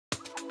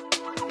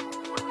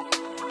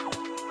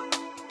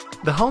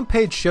The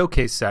Homepage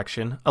Showcase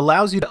section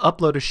allows you to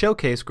upload a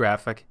showcase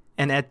graphic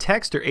and add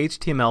text or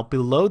HTML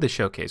below the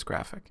showcase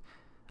graphic.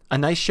 A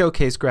nice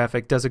showcase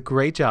graphic does a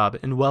great job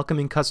in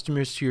welcoming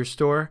customers to your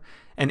store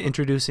and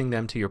introducing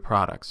them to your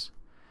products.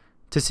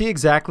 To see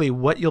exactly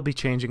what you'll be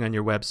changing on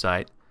your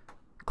website,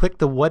 click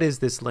the What is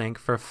this link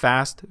for a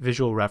fast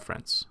visual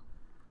reference.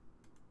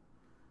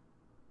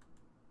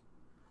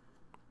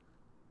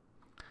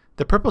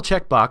 The purple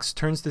checkbox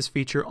turns this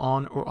feature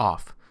on or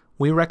off.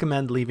 We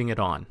recommend leaving it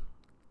on.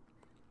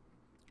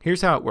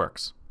 Here's how it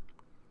works.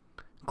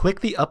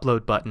 Click the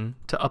Upload button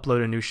to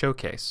upload a new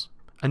showcase.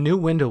 A new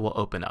window will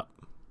open up.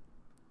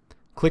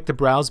 Click the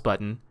Browse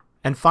button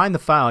and find the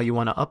file you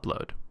want to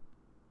upload.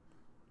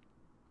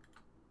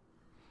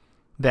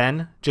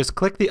 Then, just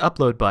click the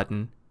Upload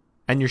button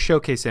and your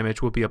showcase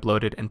image will be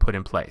uploaded and put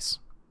in place.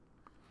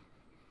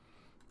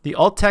 The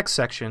Alt Text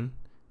section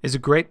is a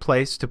great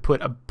place to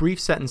put a brief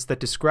sentence that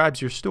describes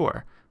your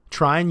store.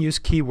 Try and use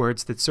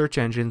keywords that search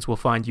engines will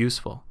find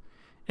useful,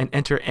 and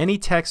enter any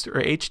text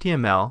or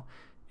HTML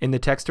in the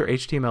text or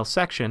HTML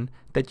section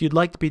that you'd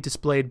like to be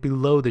displayed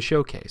below the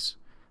showcase.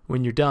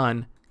 When you're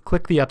done,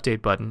 click the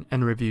Update button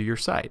and review your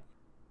site.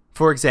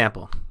 For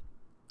example,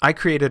 I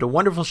created a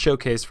wonderful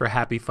showcase for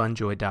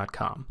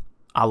happyfunjoy.com.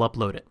 I'll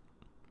upload it.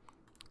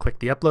 Click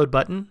the Upload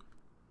button,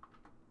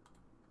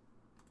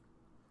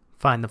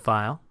 find the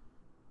file,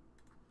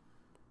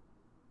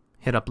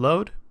 hit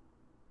Upload,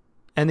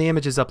 and the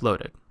image is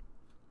uploaded.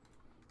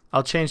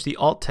 I'll change the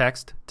alt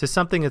text to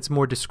something that's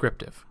more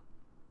descriptive.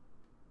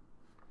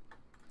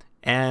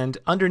 And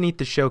underneath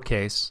the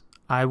showcase,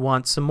 I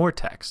want some more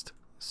text,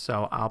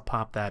 so I'll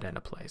pop that into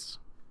place.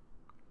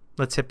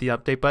 Let's hit the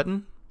Update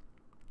button.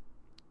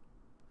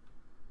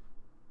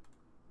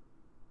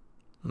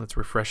 Let's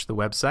refresh the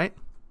website.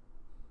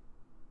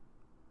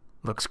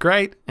 Looks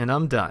great, and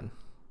I'm done.